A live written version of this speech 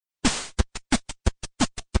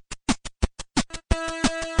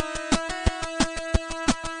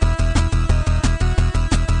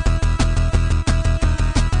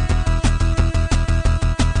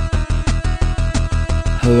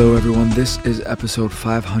everyone. This is episode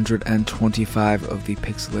 525 of the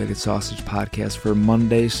Pixelated Sausage Podcast for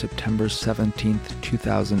Monday, September 17th,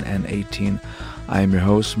 2018. I am your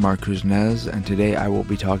host, Mark Kuznez, and today I will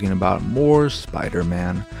be talking about more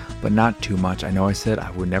Spider-Man, but not too much. I know I said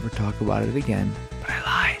I would never talk about it again, but I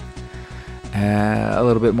lied. A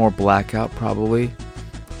little bit more Blackout, probably.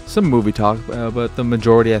 Some movie talk, but the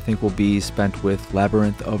majority I think will be spent with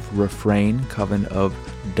Labyrinth of Refrain, Coven of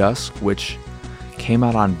Dusk, which came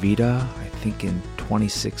out on Vita, I think in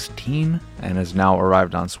 2016, and has now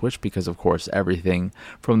arrived on Switch because, of course, everything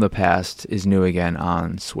from the past is new again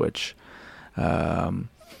on Switch. And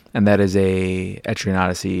that is a Etrian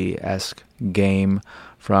Odyssey-esque game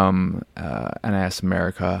from NIS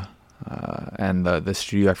America, and the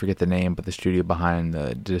studio, I forget the name, but the studio behind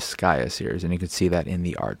the Disgaea series, and you can see that in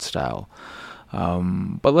the art style.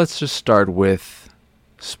 But let's just start with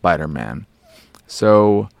Spider-Man.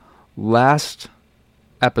 So, last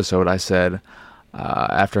episode I said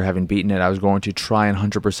after having beaten it I was going to try and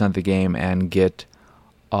 100% the game and get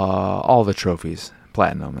all the trophies,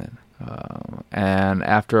 platinum, and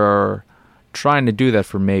after trying to do that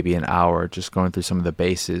for maybe an hour, just going through some of the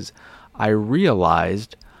bases, I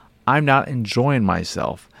realized I'm not enjoying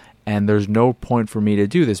myself, and there's no point for me to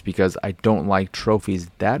do this because I don't like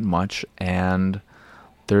trophies that much, and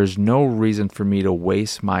there's no reason for me to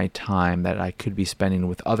waste my time that I could be spending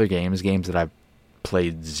with other games that I've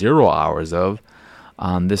played 0 hours of,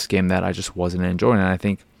 on this game that I just wasn't enjoying. And I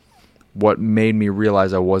think what made me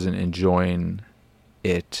realize I wasn't enjoying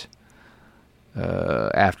it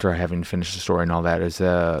after having finished the story and all that is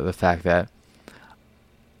the fact that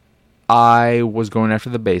I was going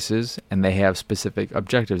after the bases, and they have specific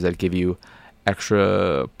objectives that give you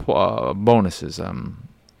extra bonuses.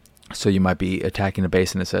 So you might be attacking a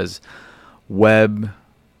base and it says web,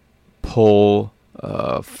 pull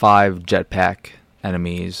 5 jetpack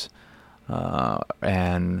enemies,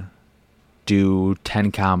 and do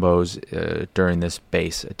 10 combos during this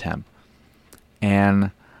base attempt.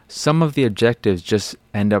 And some of the objectives just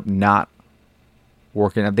end up not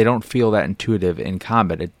working. They don't feel that intuitive in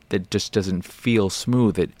combat. It just doesn't feel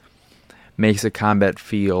smooth. It makes the combat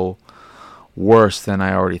feel worse than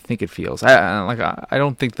I already think it feels. I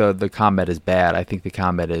don't think the combat is bad. I think the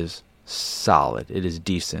combat is solid. It is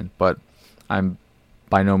decent, but I'm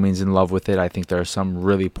by no means in love with it. I think there are some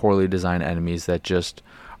really poorly designed enemies that just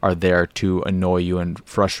are there to annoy you and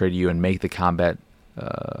frustrate you and make the combat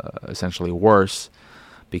essentially worse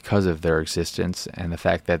because of their existence and the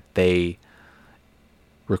fact that they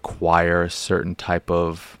require a certain type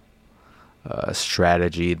of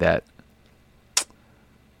strategy that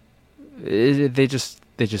they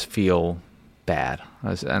just feel bad,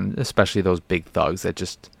 and especially those big thugs that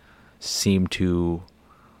just seem to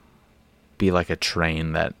be like a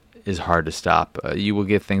train that is hard to stop. You will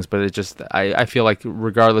get things, but I feel like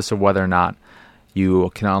regardless of whether or not you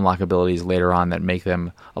can unlock abilities later on that make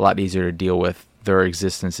them a lot easier to deal with, their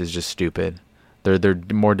existence is just stupid. They're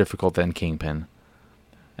more difficult than Kingpin,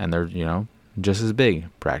 and they're just as big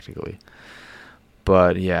practically.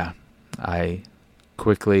 But yeah, I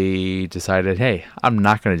quickly decided, hey, I'm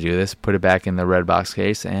not going to do this. Put it back in the red box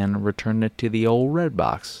case and return it to the old red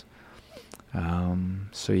box.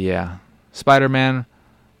 So yeah, Spider-Man,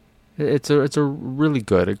 it's a really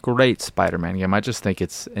good, a great Spider-Man game. I just think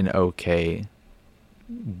it's an okay,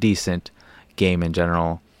 decent game in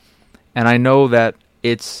general. And I know that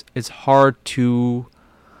it's hard to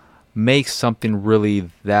make something really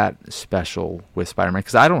that special with Spider-Man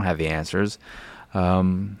because I don't have the answers.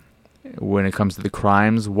 When it comes to the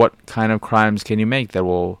crimes, what kind of crimes can you make that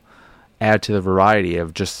will add to the variety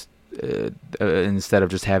of just instead of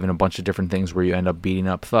just having a bunch of different things where you end up beating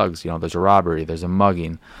up thugs? There's a robbery, there's a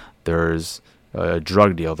mugging, there's a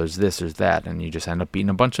drug deal, there's this, there's that, and you just end up beating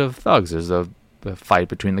a bunch of thugs. There's a fight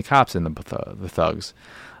between the cops and the thugs.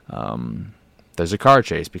 There's a car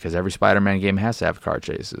chase because every Spider-Man game has to have car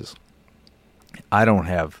chases. I don't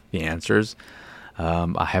have the answers.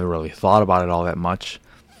 I haven't really thought about it all that much,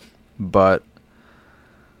 but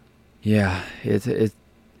yeah, it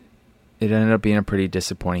ended up being a pretty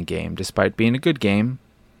disappointing game, despite being a good game.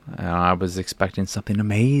 I was expecting something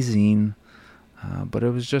amazing, but it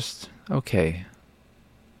was just okay.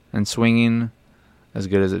 And swinging, as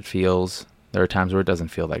good as it feels, there are times where it doesn't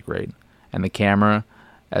feel that great. And the camera,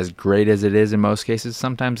 as great as it is in most cases,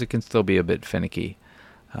 sometimes it can still be a bit finicky,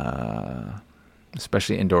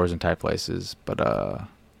 especially indoors in tight places. But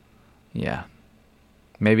yeah,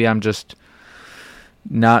 maybe I'm just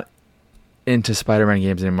not into Spider-Man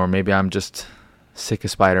games anymore. Maybe I'm just sick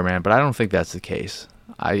of Spider-Man, but I don't think that's the case.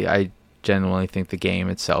 I genuinely think the game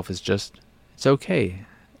itself is just, it's okay,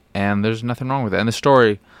 and there's nothing wrong with it. And the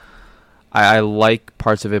story, I like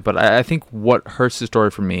parts of it, but I think what hurts the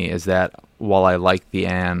story for me is that while I like the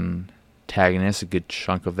antagonists, a good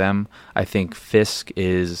chunk of them, I think Fisk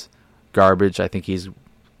is garbage. I think he's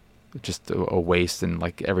just a waste, and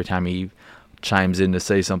like every time he chimes in to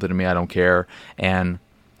say something to me, I don't care. And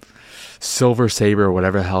Silver Saber,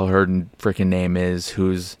 whatever the hell her freaking name is,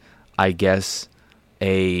 who's, I guess,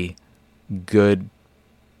 a good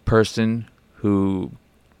person who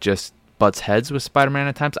just butts heads with Spider-Man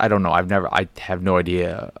at times. I don't know. I have no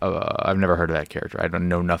idea. I've never heard of that character. I don't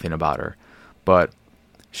know nothing about her. But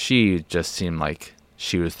she just seemed like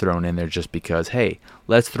she was thrown in there just because, hey,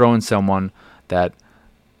 let's throw in someone that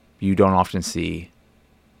you don't often see.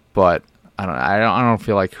 But I don't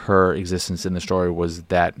feel like her existence in the story was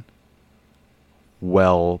that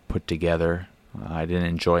well put together. I didn't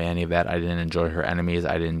enjoy any of that. I didn't enjoy her enemies.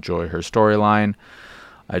 I didn't enjoy her storyline.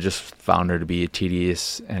 I just found her to be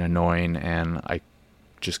tedious and annoying, and I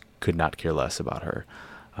just could not care less about her.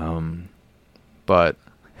 But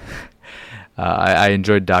I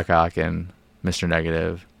enjoyed Doc Ock and Mr.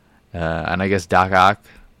 Negative. And I guess Doc Ock,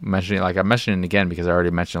 I'm mentioning it again because I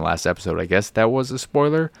already mentioned it last episode. I guess that was a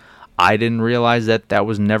spoiler. I didn't realize that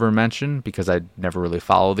was never mentioned because I never really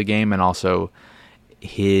followed the game, and also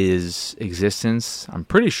his existence, I'm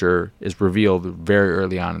pretty sure, is revealed very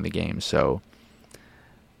early on in the game. So,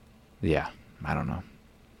 yeah, I don't know.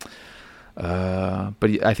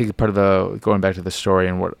 But I think part of going back to the story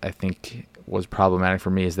and what I think was problematic for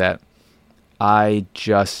me is that I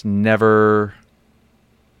just never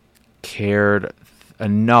cared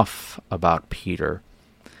enough about Peter.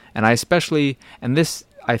 And and this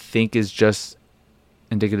I think is just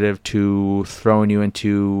indicative to throwing you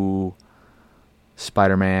into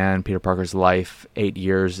Spider-Man, Peter Parker's life 8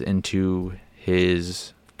 years into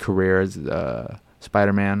his career as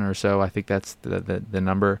Spider-Man or so. I think that's the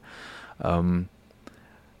number.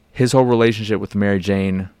 His whole relationship with Mary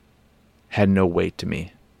Jane had no weight to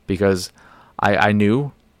me because I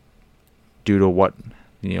knew, due to what,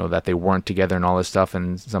 that they weren't together and all this stuff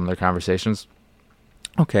and some of their conversations,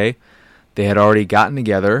 okay, they had already gotten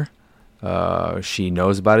together. She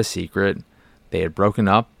knows about his secret. They had broken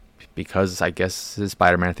up because, I guess, his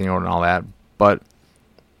Spider-Man thing and all that. But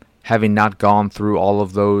having not gone through all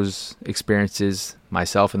of those experiences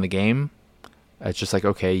myself in the game, it's just like,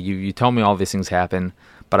 okay, you tell me all these things happen,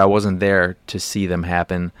 but I wasn't there to see them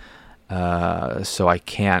happen, so I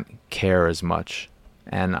can't care as much.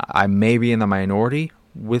 And I may be in the minority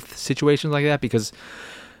with situations like that because,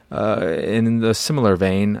 in the similar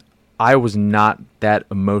vein, I was not that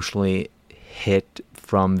emotionally hit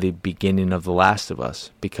from the beginning of The Last of Us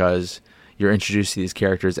because you're introduced to these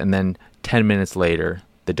characters and then 10 minutes later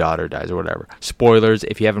the daughter dies or whatever. Spoilers,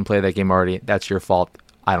 if you haven't played that game already, that's your fault.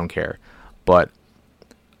 I don't care. But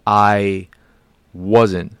I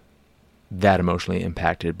wasn't that emotionally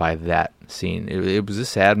impacted by that scene. It was a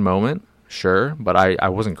sad moment, sure, but I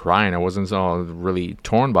wasn't crying. I wasn't so really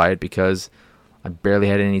torn by it because I barely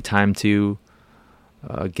had any time to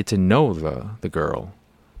get to know the girl.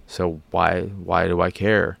 So why do I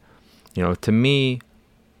care? To me,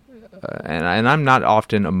 and I'm not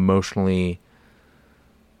often emotionally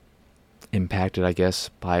impacted, I guess,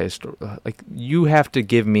 by a story. Like, you have to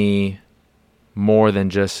give me more than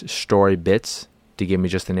just story bits to give me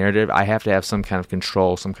just the narrative. I have to have some kind of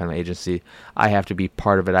control, some kind of agency. I have to be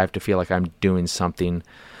part of it. I have to feel like I'm doing something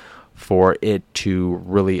for it to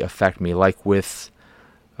really affect me, like with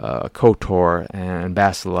KOTOR and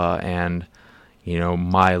Basila and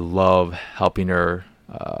my love helping her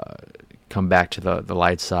come back to the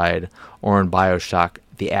light side, or in BioShock,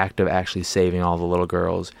 the act of actually saving all the little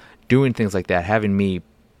girls, doing things like that, having me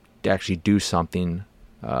actually do something,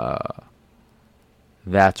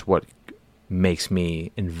 that's what makes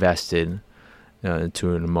me invested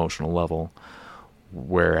to an emotional level.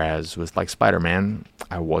 Whereas with like Spider-Man,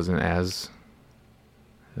 I wasn't as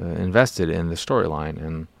invested in the storyline,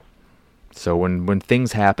 and so when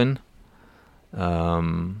things happen,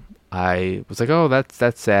 I was like, oh,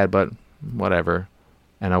 that's sad, but whatever.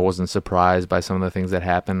 And I wasn't surprised by some of the things that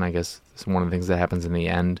happen. I guess one of the things that happens in the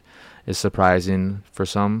end is surprising for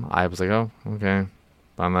some. I was like, oh, okay.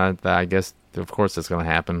 I'm not, I guess, of course that's going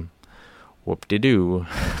to happen. Whoop-de-doo.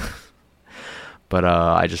 But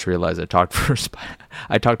I just realized I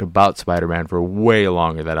talked about Spider-Man for way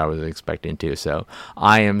longer than I was expecting to. So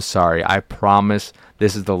I am sorry. I promise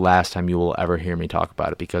this is the last time you will ever hear me talk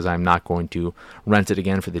about it, because I'm not going to rent it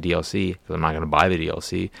again for the DLC, because I'm not going to buy the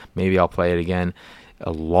DLC. Maybe I'll play it again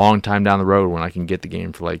a long time down the road when I can get the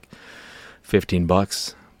game for like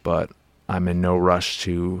 $15. But I'm in no rush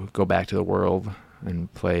to go back to the world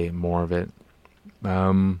and play more of it.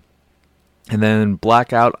 And then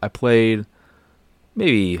Blackout, I played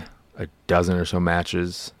maybe a dozen or so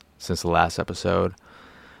matches since the last episode.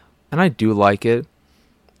 And I do like it,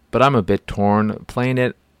 but I'm a bit torn. Playing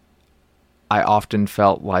it, I often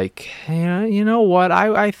felt like, hey, you know what?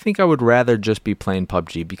 I think I would rather just be playing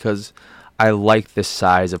PUBG because I like the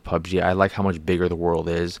size of PUBG. I like how much bigger the world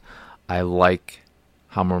is. I like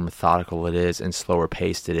how more methodical it is and slower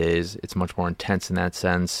paced it is. It's much more intense in that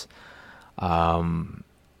sense.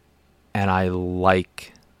 And I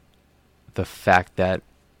like the fact that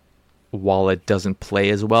while it doesn't play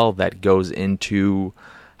as well, that goes into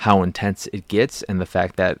how intense it gets, and the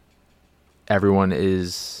fact that everyone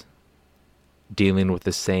is dealing with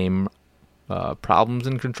the same problems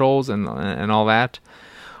and controls and all that.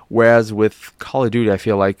 Whereas with Call of Duty, I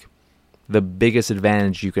feel like the biggest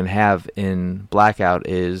advantage you can have in Blackout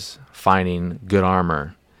is finding good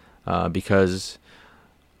armor, because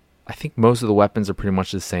I think most of the weapons are pretty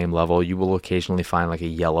much the same level. You will occasionally find like a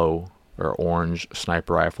yellow or orange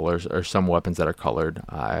sniper rifle or some weapons that are colored.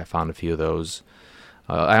 I found a few of those.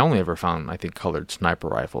 I only ever found, I think, colored sniper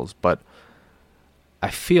rifles. But I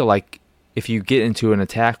feel like if you get into an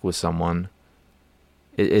attack with someone,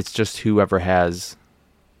 it's just whoever has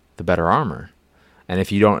the better armor. And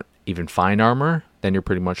if you don't even find armor, then you're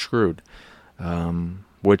pretty much screwed.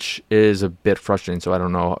 Which is a bit frustrating, so I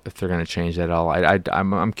don't know if they're going to change that at all.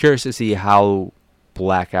 I'm curious to see how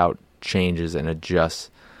Blackout changes and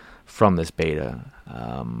adjusts from this beta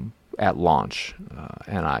at launch.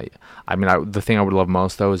 The thing I would love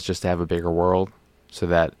most, though, is just to have a bigger world so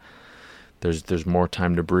that there's more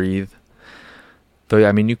time to breathe. Though,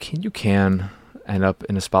 I mean, you can end up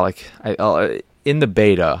in a spot like in the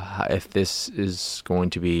beta, if this is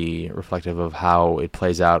going to be reflective of how it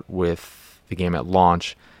plays out with the game at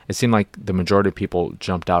launch, it seemed like the majority of people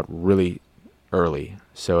jumped out really early.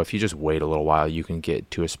 So if you just wait a little while, you can get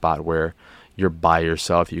to a spot where you're by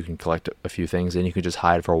yourself. You can collect a few things, and you can just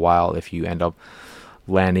hide for a while if you end up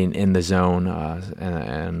landing in the zone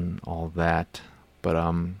and all that. But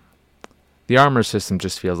the armor system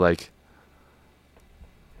just feels like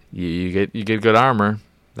you get good armor.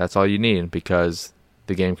 That's all you need, because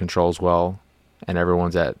the game controls well, and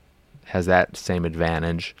everyone's has that same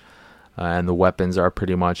advantage. And the weapons are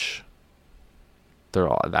pretty much,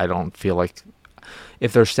 I don't feel like,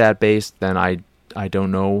 if they're stat based, then I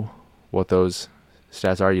don't know what those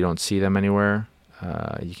stats are. You don't see them anywhere.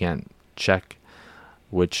 You can't check,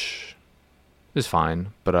 which is fine.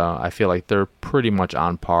 But I feel like they're pretty much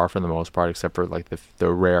on par for the most part, except for like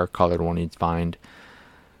the rare colored one you'd find.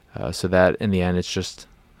 So that in the end, it's just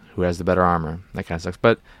who has the better armor. That kind of sucks.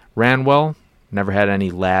 But ran well. Never had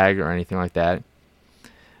any lag or anything like that.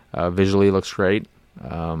 Visually looks great.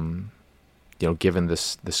 Given the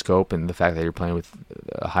scope and the fact that you're playing with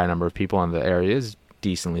a high number of people and the area is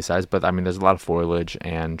decently sized. But I mean, there's a lot of foliage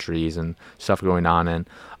and trees and stuff going on. And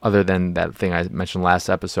other than that thing I mentioned last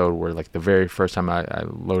episode, where like the very first time I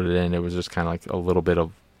loaded in, it was just kind of like a little bit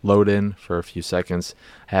of load in for a few seconds.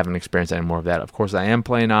 I haven't experienced any more of that. Of course, I am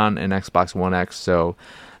playing on an Xbox One X, so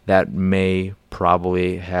that may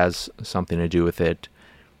probably has something to do with it.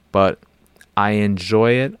 But I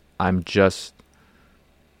enjoy it. I am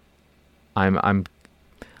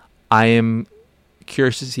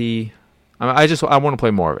curious to see. I want to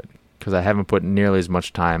play more of it, because I haven't put nearly as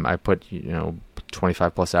much time. I put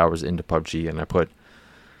 25 plus hours into PUBG, and I put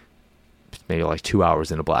maybe like 2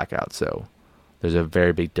 hours into Blackout. So there's a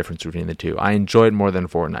very big difference between the two. I enjoy it more than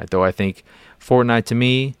Fortnite, though. I think Fortnite, to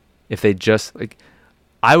me, if they just like,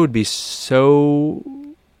 I would be so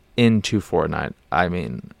into Fortnite. I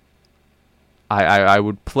mean, I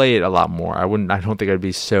would play it a lot more. I don't think I'd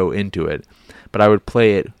be so into it, but I would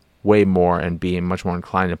play it way more and be much more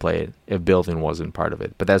inclined to play it if building wasn't part of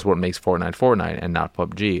it. But that's what makes Fortnite and not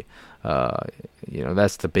PUBG.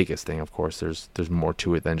 That's the biggest thing. Of course, there's more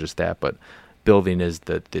to it than just that, but building is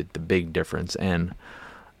the big difference, and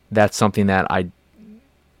that's something that I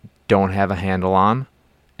don't have a handle on,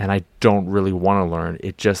 and I don't really want to learn.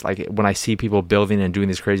 It just, like, when I see people building and doing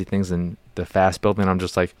these crazy things and the fast building, I'm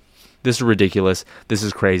just like, this is ridiculous. This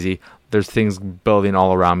is crazy. There's things building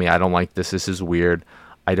all around me. I don't like this. This is weird.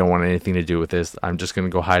 I don't want anything to do with this. I'm just going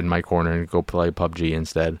to go hide in my corner and go play PUBG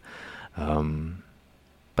instead. But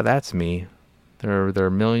that's me. There are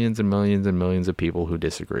millions and millions and millions of people who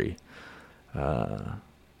disagree. So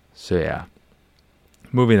yeah.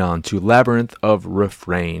 Moving on to Labyrinth of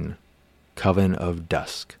Refrain, Coven of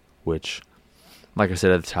Dusk, which, like I said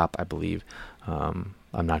at the top, I believe, I'm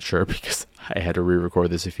not sure because I had to re-record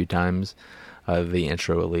this a few times, the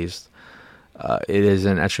intro at least. It is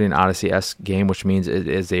actually an Odyssey-esque game, which means it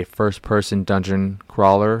is a first-person dungeon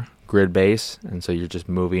crawler, grid-based, and so you're just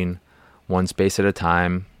moving one space at a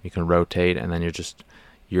time. You can rotate, and then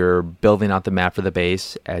you're building out the map for the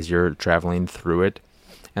base as you're traveling through it.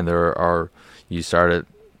 And you start at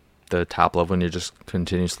the top level and you're just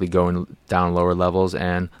continuously going down lower levels,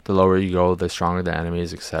 and the lower you go, the stronger the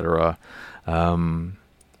enemies, etc.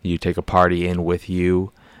 You take a party in with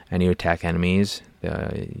you and you attack enemies,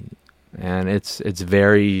 and it's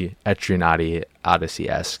very Etrian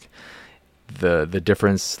Odyssey-esque. The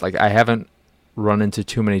difference, like, I haven't run into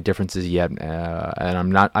too many differences yet,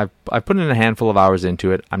 and I've put in a handful of hours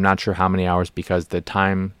into it. I'm not sure how many hours, because the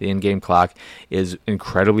in-game clock is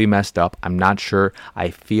incredibly messed up. I'm not sure. I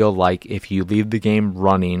feel like if you leave the game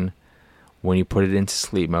running when you put it into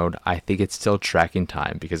sleep mode, I think it's still tracking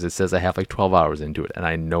time, because it says I have like 12 hours into it, and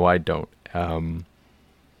I know I don't.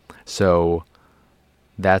 So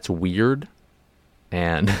that's weird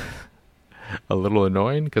and a little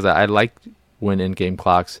annoying, because I like when in-game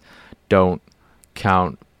clocks don't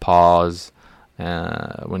count pause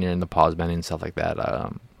when you're in the pause menu and stuff like that.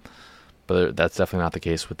 But that's definitely not the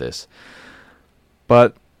case with this.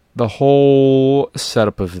 But the whole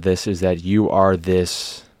setup of this is that you are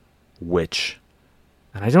this witch.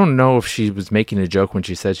 And I don't know if she was making a joke when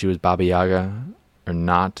she said she was Baba Yaga or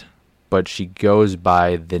not, but she goes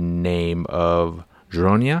by the name of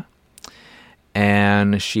Dronia.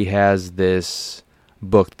 And she has this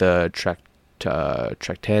book, the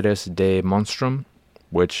Tractatus de Monstrum,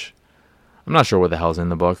 which I'm not sure what the hell's in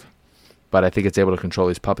the book, but I think it's able to control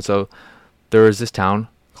these puppets. So there is this town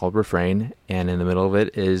called Refrain, and in the middle of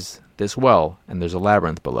it is this well, and there's a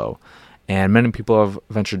labyrinth below. And many people have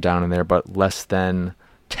ventured down in there, but less than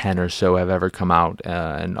 10 or so have ever come out,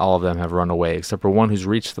 and all of them have run away, except for one who's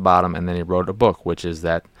reached the bottom, and then he wrote a book, which is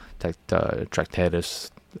that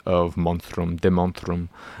Tractatus of Monstrum, de Monstrum.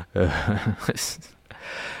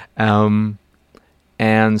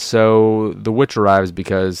 And so the witch arrives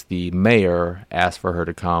because the mayor asked for her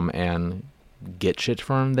to come and get shit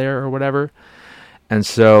from there or whatever. And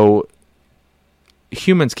so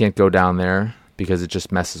humans can't go down there because it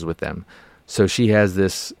just messes with them. So she has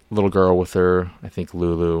this little girl with her, I think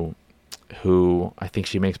Lulu, who I think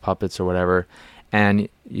she makes puppets or whatever. And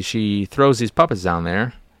she throws these puppets down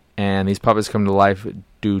there, and these puppets come to life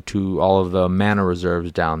due to all of the mana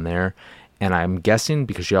reserves down there. And I'm guessing,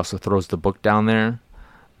 because she also throws the book down there,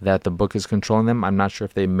 that the book is controlling them. I'm not sure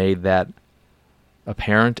if they made that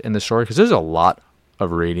apparent in the story, because there's a lot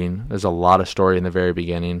of reading. There's a lot of story in the very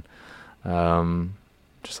beginning.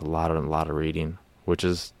 Just a lot of reading, which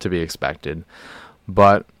is to be expected.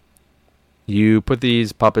 But you put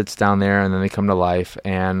these puppets down there, and then they come to life,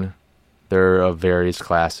 and they're of various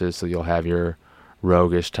classes. So you'll have your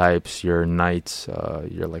roguish types, your knights,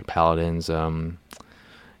 your like paladins,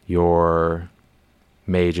 your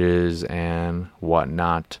mages and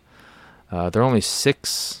whatnot. There are only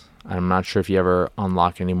 6. I'm not sure if you ever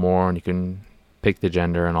unlock any more, and you can pick the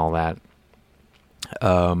gender and all that.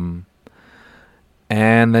 And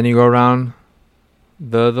then you go around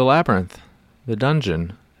the labyrinth, the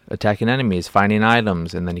dungeon, attacking enemies, finding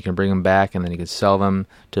items, and then you can bring them back, and then you can sell them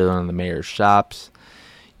to one of the mayor's shops.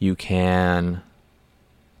 You can,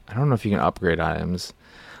 I don't know if you can upgrade items,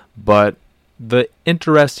 but the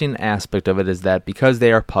interesting aspect of it is that because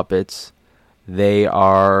they are puppets, they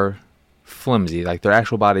are flimsy. Like, their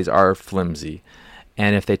actual bodies are flimsy.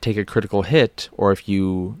 And if they take a critical hit, or if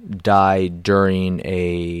you die during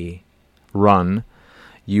a run,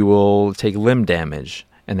 you will take limb damage.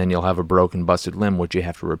 And then you'll have a broken, busted limb, which you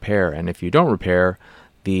have to repair. And if you don't repair,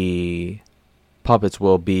 the puppets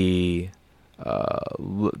will be,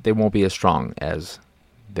 they won't be as strong as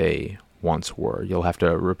they once were. You'll have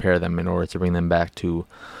to repair them in order to bring them back to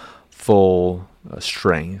full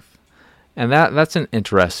strength. And that's an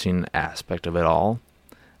interesting aspect of it all.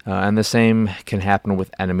 And the same can happen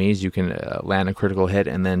with enemies. You can land a critical hit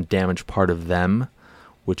and then damage part of them,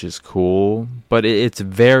 which is cool. But it's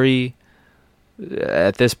very,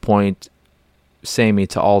 at this point, samey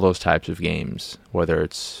to all those types of games, whether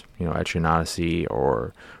it's, Etrian Odyssey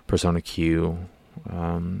or Persona Q,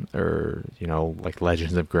 or, like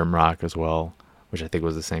Legends of Grimrock as well, which I think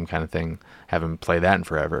was the same kind of thing. Haven't played that in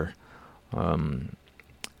forever. You'll,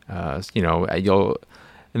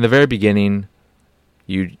 in the very beginning,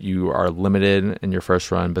 you are limited in your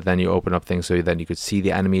first run, but then you open up things so that you could see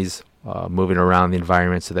the enemies moving around the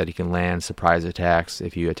environment, so that you can land surprise attacks.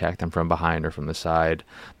 If you attack them from behind or from the side,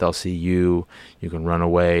 they'll see you. You can run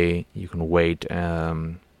away. You can wait.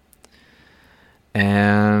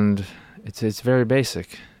 And it's very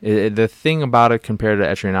basic. The thing about it compared to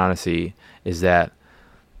Etrian Odyssey is that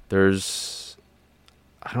there's,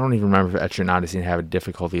 I don't even remember if Etrian Odyssey have a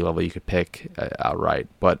difficulty level you could pick outright,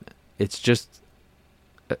 but it's just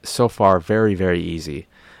so far very, very easy.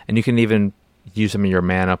 And you can even use some of your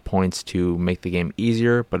mana points to make the game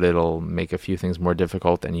easier, but it'll make a few things more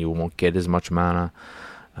difficult and you won't get as much mana.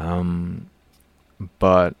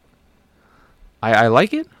 But I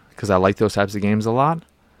like it because I like those types of games a lot.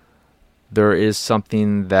 There is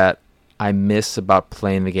something that I miss about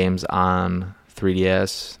playing the games on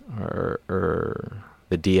 3DS or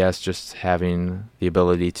the DS, just having the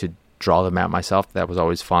ability to draw the map myself. That was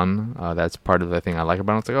always fun. That's part of the thing I like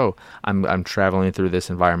about it. It's like, oh, I'm traveling through this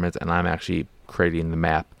environment and I'm actually creating the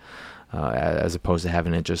map, as opposed to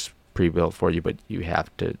having it just pre-built for you, but you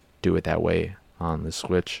have to do it that way on the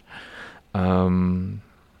Switch. Trying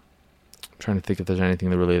to think if there's anything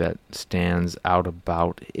that stands out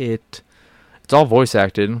about it. It's all voice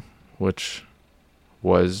acted, which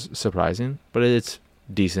was surprising, but it's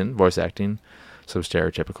decent voice acting. Some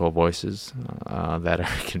stereotypical voices that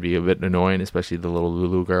can be a bit annoying, especially the little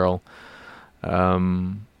Lulu girl.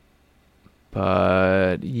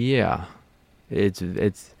 But yeah, it's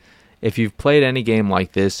if you've played any game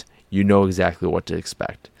like this, you know exactly what to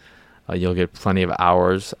expect. You'll get plenty of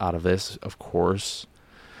hours out of this, of course.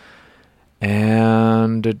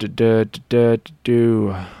 And it's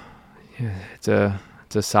a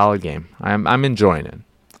solid game. I'm enjoying it.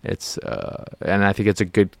 It's and I think it's a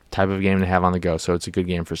good type of game to have on the go. So it's a good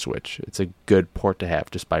game for Switch. It's a good port to have,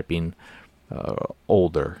 despite being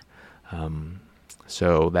older.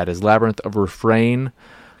 So that is Labyrinth of Refrain,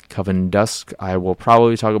 Coven Dusk. I will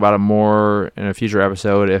probably talk about it more in a future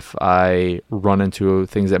episode if I run into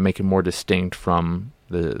things that make it more distinct from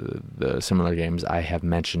the similar games I have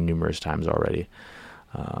mentioned numerous times already.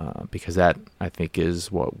 Because that, I think,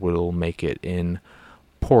 is what will make it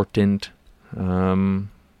important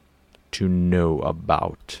to know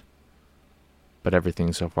about. But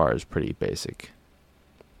everything so far is pretty basic.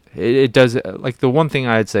 It does, like, the one thing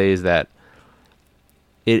I'd say is that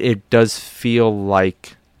it does feel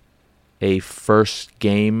like a first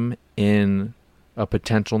game in a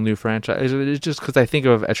potential new franchise. It's just because I think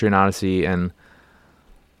of Etrian Odyssey, and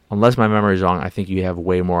unless my memory is wrong, I think you have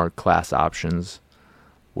way more class options,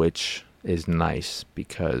 which is nice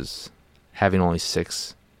because having only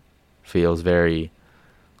 6 feels very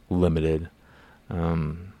limited.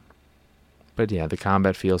 But yeah, the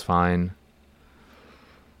combat feels fine.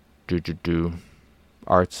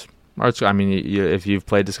 Arts. I mean, if you've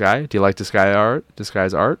played Disgaea, do you like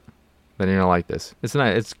Disgaea's art? Then you're gonna like this. It's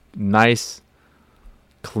nice. It's nice,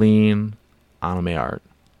 clean anime art,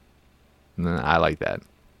 and I like that.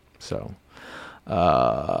 So,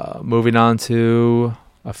 moving on to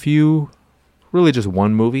a few, really just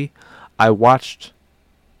one movie. I watched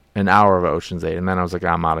an hour of Ocean's 8, and then I was like,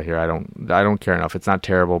 I'm out of here. I don't care enough. It's not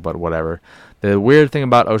terrible, but whatever. The weird thing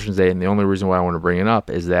about Ocean's 8, and the only reason why I want to bring it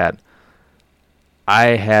up, is that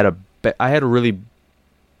I had a really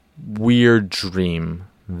weird dream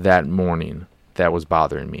that morning that was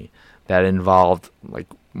bothering me. That involved like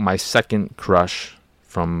my second crush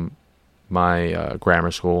from my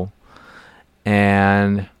grammar school,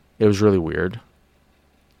 and it was really weird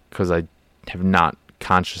because I have not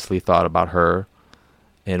consciously thought about her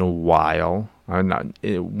in a while.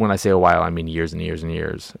 When I say a while, I mean years and years and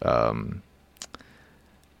years.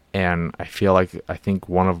 And I think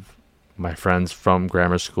one of my friends from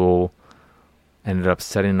grammar school ended up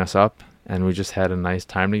setting us up, and we just had a nice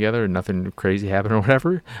time together. Nothing crazy happened or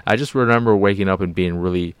whatever. I just remember waking up and being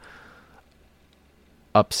really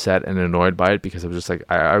upset and annoyed by it because I was just like,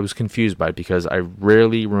 I was confused by it because I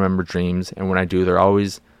rarely remember dreams, and when I do, they're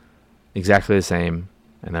always exactly the same,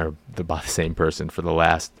 and they're about the same person for the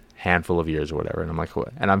last handful of years or whatever. And I'm like,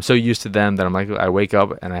 what? And I'm so used to them that I'm like, I wake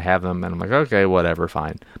up and I have them, and I'm like, okay, whatever,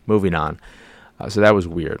 fine, moving on. So that was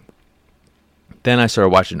weird. Then I started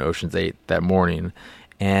watching Ocean's 8 that morning,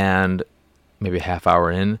 and maybe a half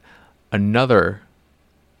hour in, another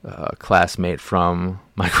classmate from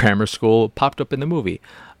my grammar school popped up in the movie.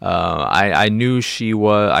 I knew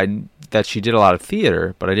that she did a lot of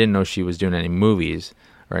theater, but I didn't know she was doing any movies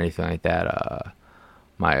or anything like that.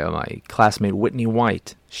 My classmate Whitney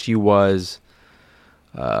White, she was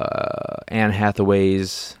Anne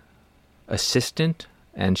Hathaway's assistant,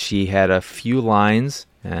 and she had a few lines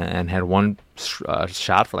and had one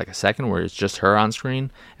shot for like a second where it's just her on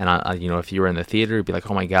screen. And if you were in the theater, you'd be like,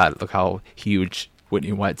 oh my god, look how huge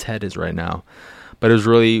Whitney White's head is right now. But it was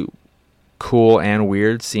really cool and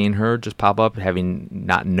weird seeing her just pop up, having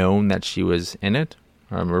not known that she was in it.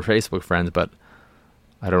 We're Facebook friends, but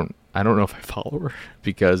I don't know if I follow her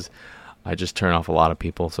because I just turn off a lot of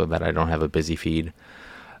people so that I don't have a busy feed.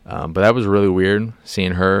 But that was really weird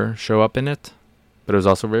seeing her show up in it. But it was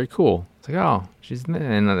also very cool. It's like, oh, she's in it.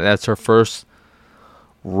 And that's her first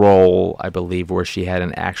role, I believe, where she had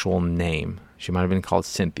an actual name. She might have been called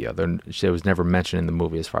Cynthia. She was never mentioned in the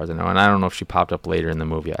movie as far as I know. And I don't know if she popped up later in the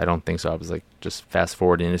movie. I don't think so. I was like just fast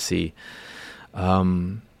forwarding to see.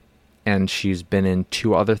 And she's been in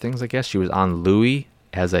 2 other things, I guess. She was on Louie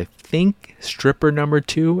as, I think, stripper number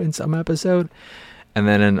 2 in some episode. And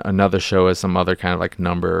then in another show as some other kind of like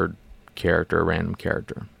numbered character, random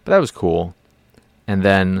character. But that was cool. And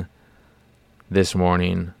then this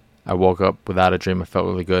morning, I woke up without a dream. I felt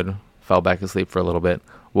really good. Fell back asleep for a little bit.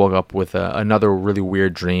 Woke up with another really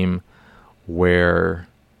weird dream where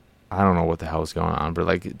I don't know what the hell was going on, but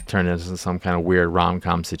like it turned into some kind of weird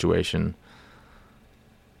rom-com situation.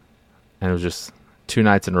 And it was just 2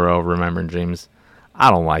 nights in a row of remembering dreams. I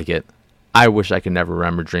don't like it. I wish I could never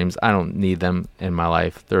remember dreams. I don't need them in my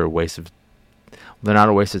life. They're not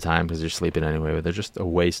a waste of time because you're sleeping anyway, but they're just a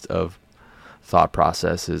waste of thought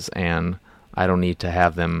processes, and I don't need to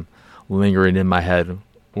have them lingering in my head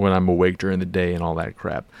when I'm awake during the day and all that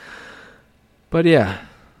crap. But yeah,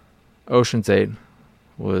 Ocean's 8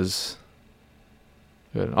 was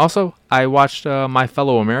good. Also, I watched My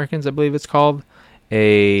Fellow Americans, I believe it's called,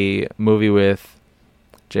 a movie with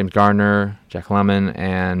James Garner, Jack Lemmon,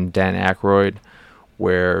 and Dan Aykroyd,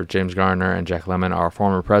 where James Garner and Jack Lemmon are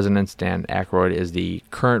former presidents. Dan Aykroyd is the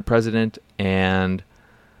current president, and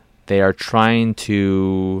they are trying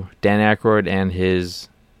to, Dan Aykroyd and his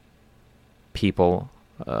people,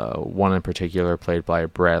 one in particular played by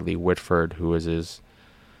Bradley Whitford, who is his,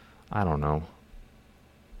 I don't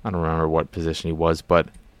remember what position he was, but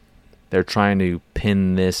they're trying to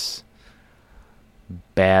pin this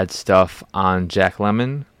bad stuff on Jack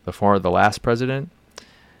Lemmon, the last president,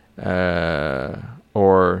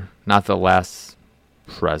 or not the last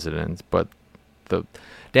president, but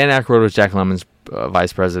Dan Aykroyd was Jack Lemmon's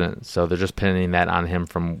vice president, so they're just pinning that on him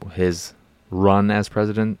from his run as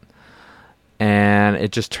president, and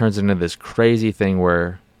it just turns into this crazy thing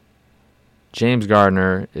where James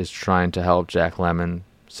Garner is trying to help Jack Lemmon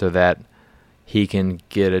so that he can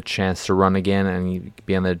get a chance to run again and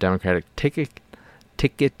be on the Democratic ticket,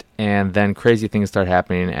 and then crazy things start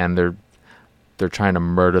happening, and they're trying to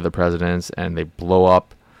murder the presidents, and they blow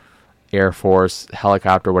up Air Force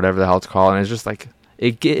helicopter, whatever the hell it's called, and it's just like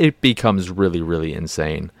it becomes really, really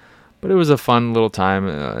insane. But it was a fun little time,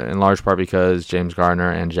 in large part because James Garner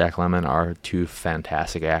and Jack Lemmon are 2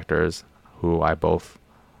 fantastic actors who I love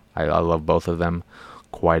both of them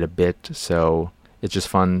quite a bit. So it's just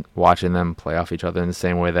fun watching them play off each other in the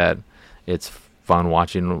same way that it's fun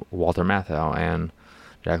watching Walter Matthau and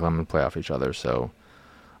Jack Lemmon play off each other. So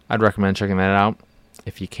I'd recommend checking that out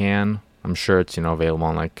if you can. I'm sure it's available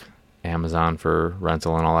on like Amazon for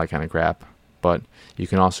rental and all that kind of crap. But you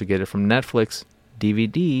can also get it from Netflix,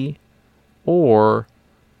 DVD, or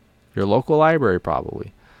your local library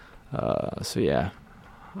probably. So yeah,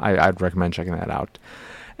 I'd recommend checking that out.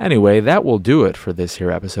 Anyway, that will do it for this here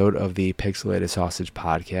episode of the Pixelated Sausage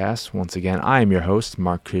Podcast. Once again, I am your host,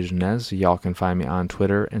 Mark Kuznez. Y'all can find me on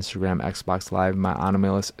Twitter, Instagram, Xbox Live, my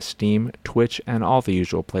anime list, Steam, Twitch, and all the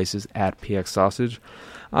usual places at PX Sausage.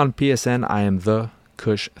 On PSN, I am the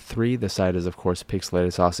Kush3. The site is, of course,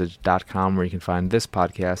 pixelatedsausage.com, where you can find this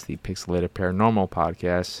podcast, the Pixelated Paranormal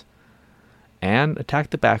Podcast, and Attack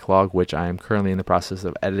the Backlog, which I am currently in the process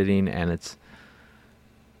of editing, and it's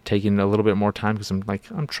taking a little bit more time because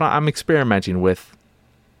I'm experimenting with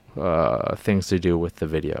things to do with the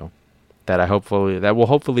video that will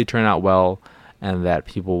hopefully turn out well and that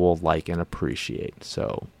people will like and appreciate.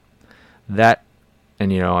 So that,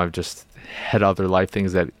 and I've just had other life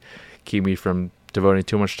things that keep me from devoting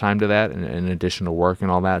too much time to that, in addition to work and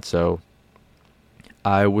all that. So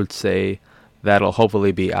I would say that'll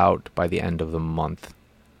hopefully be out by the end of the month.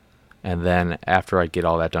 And then after I get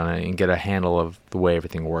all that done and get a handle of the way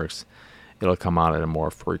everything works, it'll come out at a more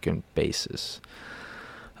frequent basis.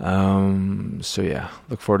 So yeah,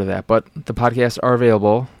 look forward to that. But the podcasts are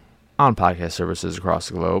available on podcast services across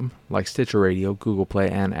the globe, like Stitcher Radio, Google Play,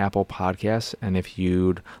 and Apple Podcasts. And if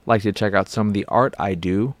you'd like to check out some of the art I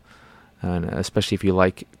do, and especially if you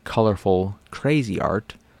like colorful, crazy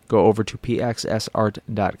art, go over to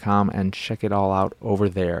pxsart.com and check it all out over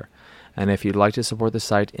there. And if you'd like to support the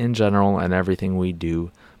site in general and everything we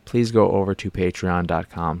do, please go over to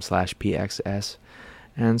patreon.com/pxs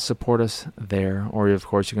and support us there. Or, of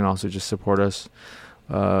course, you can also just support us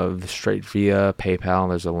straight via PayPal.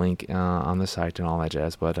 There's a link on the site and all that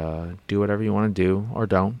jazz. But do whatever you want to do, or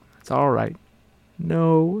don't. It's all right.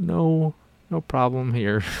 No problem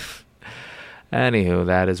here. Anywho,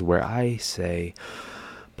 that is where I say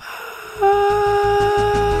bye.